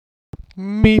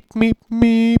Meep, meep,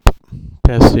 meep.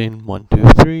 Testing 1, 2,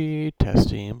 3.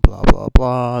 Testing, blah, blah,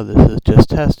 blah. This is just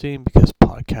testing because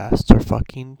podcasts are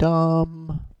fucking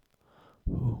dumb.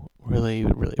 Really,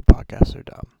 podcasts are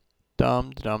dumb.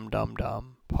 Dumb, dumb, dumb,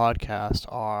 dumb. Podcasts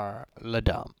are la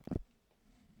dumb.